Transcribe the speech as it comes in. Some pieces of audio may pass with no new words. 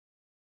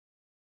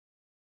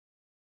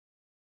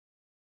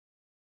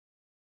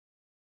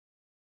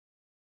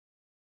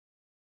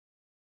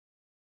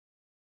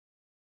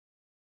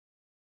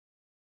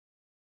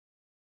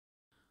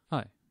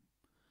Hi,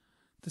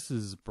 this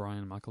is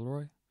Brian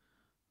McElroy.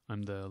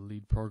 I'm the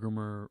lead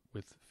programmer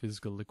with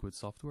Physical Liquid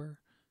Software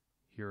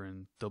here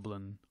in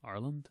Dublin,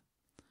 Ireland.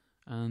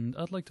 And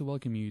I'd like to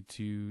welcome you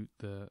to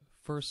the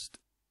first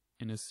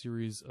in a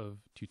series of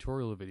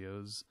tutorial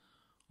videos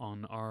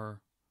on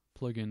our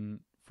plugin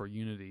for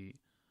Unity,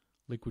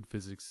 Liquid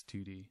Physics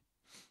 2D.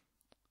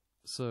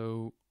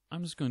 So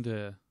I'm just going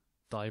to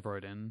dive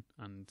right in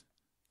and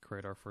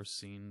create our first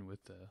scene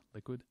with the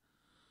Liquid.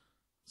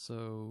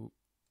 So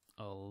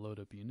I'll load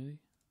up Unity.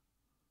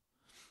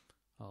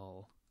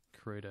 I'll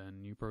create a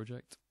new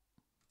project.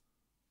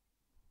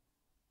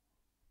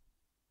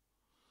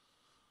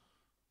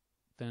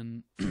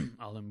 Then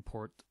I'll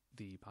import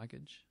the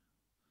package.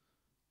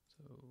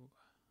 So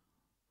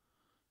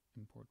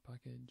import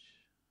package.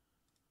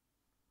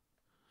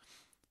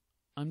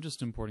 I'm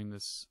just importing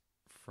this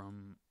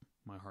from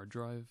my hard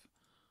drive,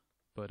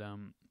 but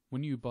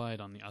when you buy it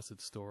on the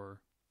asset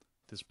store,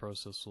 this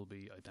process will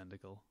be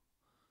identical.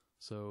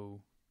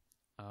 So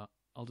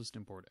I'll just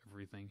import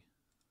everything.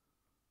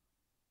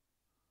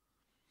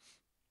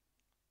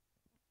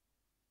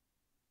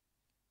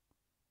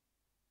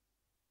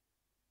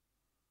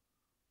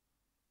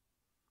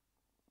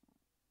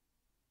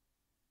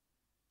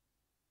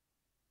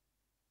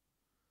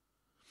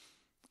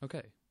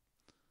 Okay,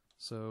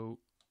 so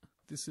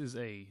this is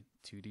a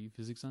 2D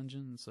physics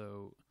engine,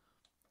 so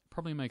it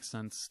probably makes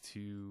sense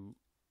to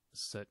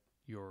set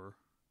your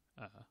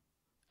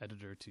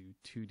editor to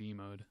 2D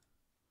mode.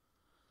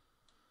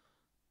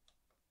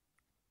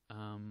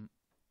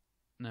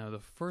 Now the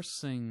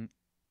first thing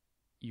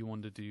you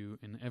want to do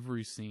in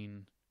every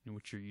scene in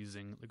which you're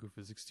using Liquid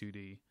Physics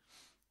 2D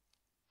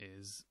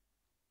is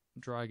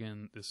drag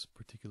in this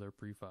particular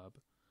prefab.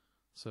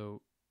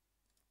 So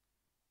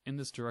in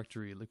this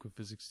directory, Liquid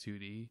Physics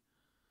 2D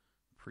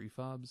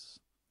prefabs,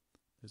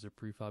 there's a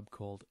prefab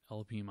called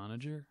LP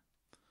Manager.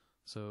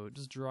 So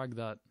just drag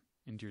that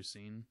into your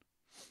scene.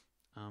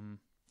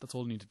 That's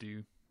all you need to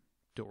do.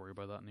 Don't worry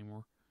about that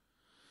anymore.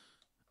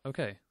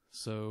 Okay,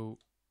 so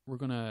we're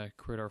going to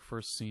create our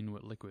first scene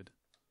with Liquid.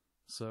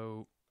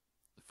 So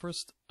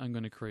first I'm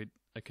going to create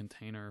a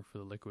container for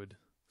the Liquid,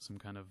 some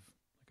kind of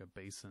like a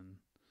basin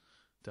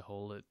to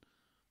hold it.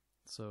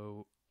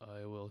 So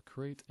I will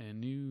create a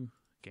new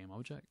game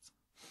object.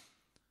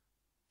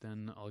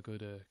 Then I'll go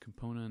to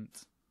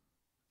Component,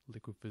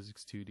 Liquid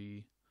Physics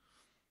 2D,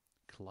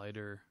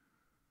 Collider.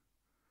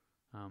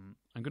 I'm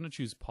going to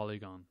choose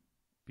Polygon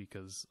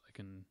because I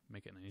can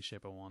make it in any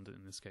shape I want it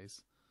in this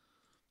case.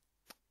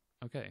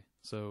 Okay,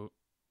 so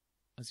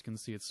as you can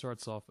see, it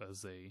starts off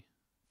as a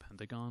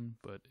pentagon,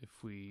 but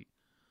if we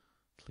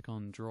click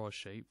on Draw a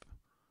Shape,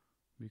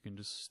 we can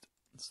just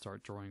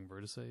start drawing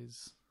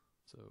vertices.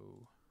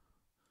 So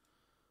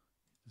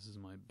this is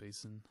my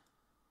basin.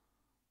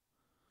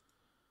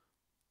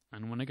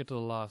 And when I get to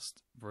the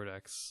last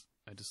vertex,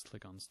 I just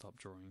click on Stop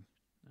Drawing,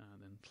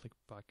 then click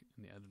back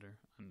in the editor,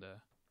 and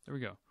there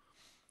we go.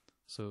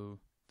 So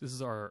this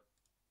is our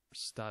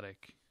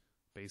static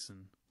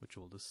basin, which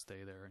will just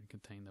stay there and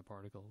contain the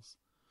particles.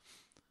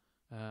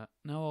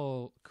 Now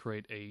I'll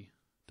create a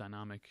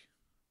dynamic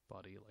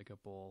body, like a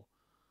ball.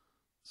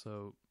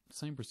 So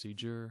same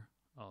procedure,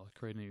 I'll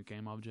create a new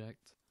game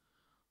object.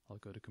 I'll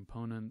go to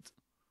Component,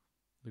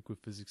 Liquid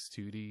Physics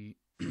 2D,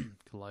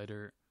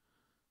 Collider,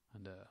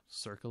 and a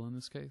circle in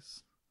this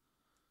case.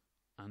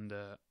 And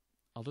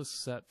I'll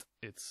just set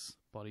its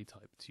body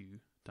type to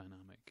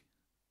dynamic,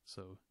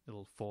 so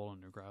it'll fall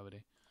under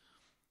gravity.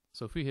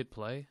 So if we hit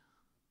play,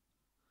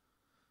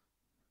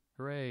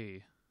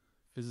 hooray,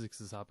 physics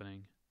is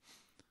happening.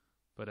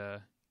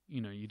 But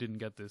you didn't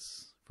get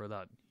this for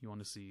that. You want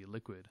to see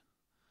Liquid.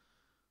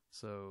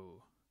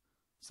 So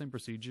same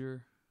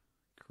procedure,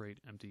 create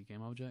empty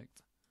game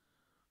object.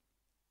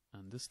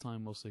 And this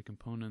time we'll say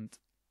Component,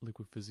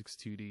 Liquid Physics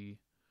 2D,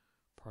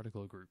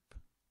 particle group.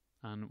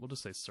 And we'll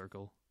just say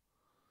circle.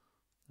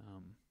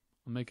 I'll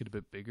make it a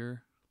bit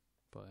bigger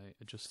by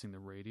adjusting the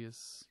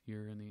radius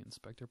here in the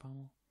inspector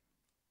panel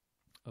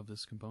of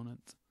this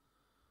component.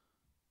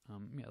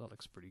 Yeah, that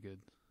looks pretty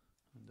good.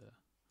 And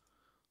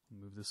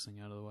I'll move this thing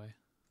out of the way.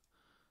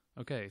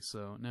 Okay,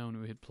 so now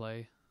when we hit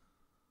play,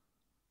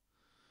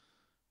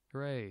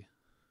 hooray,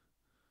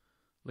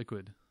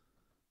 Liquid.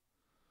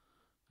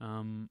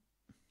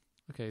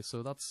 Okay,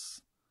 so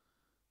that's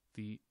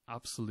the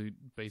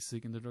absolute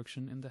basic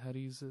introduction into how to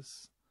use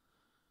this.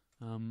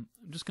 I'm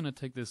just going to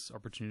take this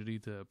opportunity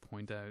to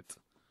point out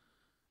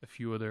a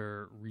few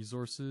other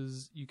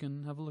resources you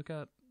can have a look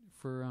at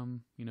for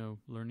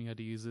learning how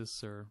to use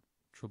this or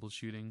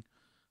troubleshooting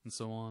and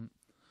so on.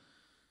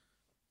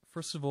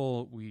 First of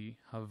all, we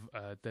have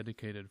a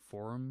dedicated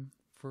forum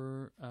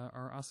for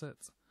our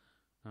assets,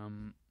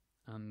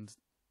 and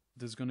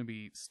there's going to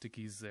be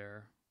stickies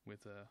there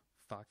with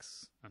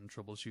facts and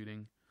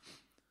troubleshooting.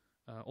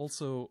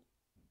 Also,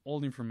 all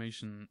the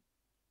information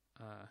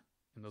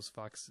in those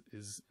facts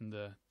is in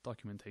the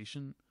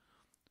documentation,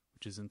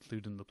 which is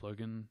included in the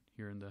plugin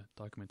here in the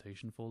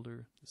documentation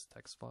folder, this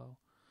text file.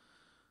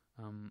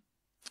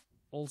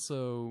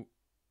 Also,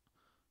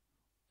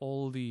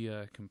 all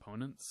the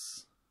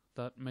components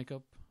that make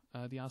up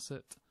the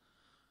asset.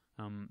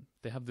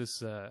 They have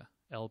this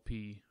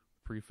LP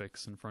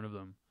prefix in front of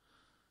them,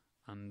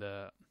 and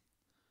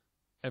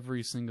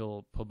every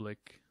single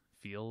public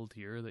field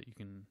here that you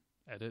can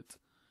edit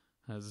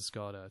has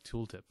got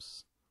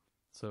tooltips.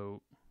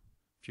 So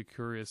if you're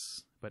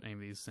curious about any of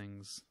these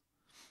things,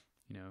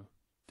 you know,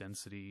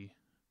 density,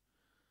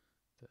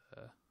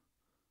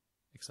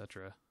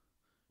 etc.,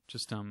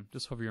 just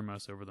hover your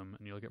mouse over them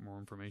and you'll get more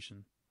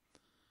information.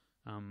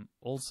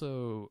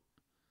 Also,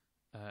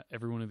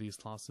 every one of these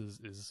classes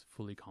is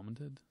fully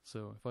commented.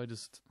 So if I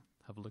just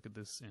have a look at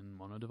this in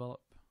MonoDevelop,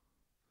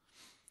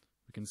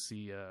 we can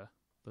see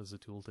there's the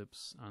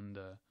tooltips, and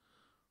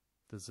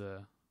there's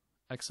a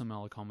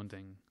XML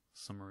commenting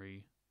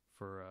summary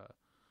for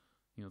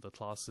you know, the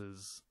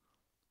classes,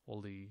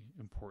 all the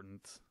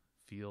important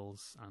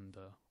fields, and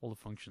all the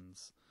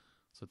functions.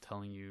 So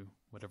telling you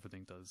what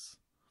everything does.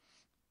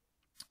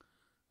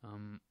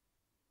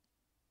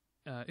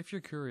 If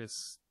you're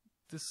curious,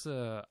 this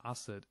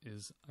asset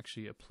is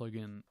actually a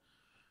plugin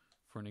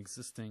for an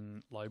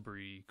existing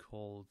library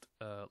called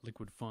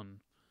Liquidfun,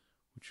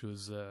 which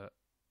was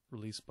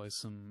released by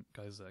some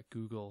guys at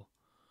Google,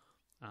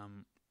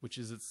 which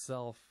is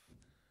itself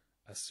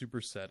a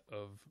superset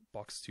of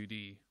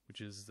Box2D, which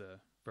is the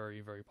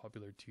very, very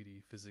popular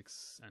 2D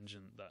physics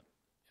engine that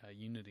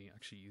Unity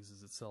actually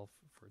uses itself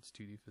for its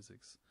 2D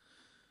physics.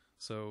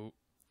 So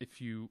if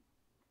you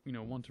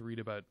want to read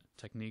about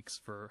techniques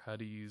for how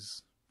to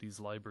use these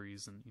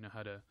libraries and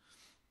how to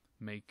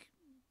make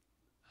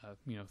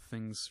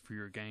things for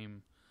your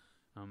game,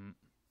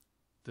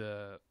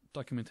 the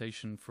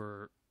documentation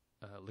for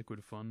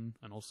Liquidfun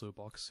and also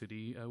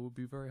Box2D would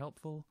be very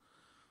helpful.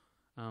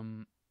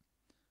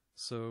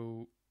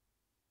 So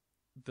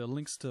the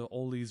links to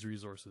all these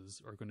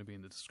resources are going to be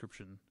in the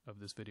description of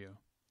this video.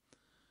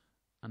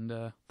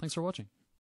 And thanks for watching.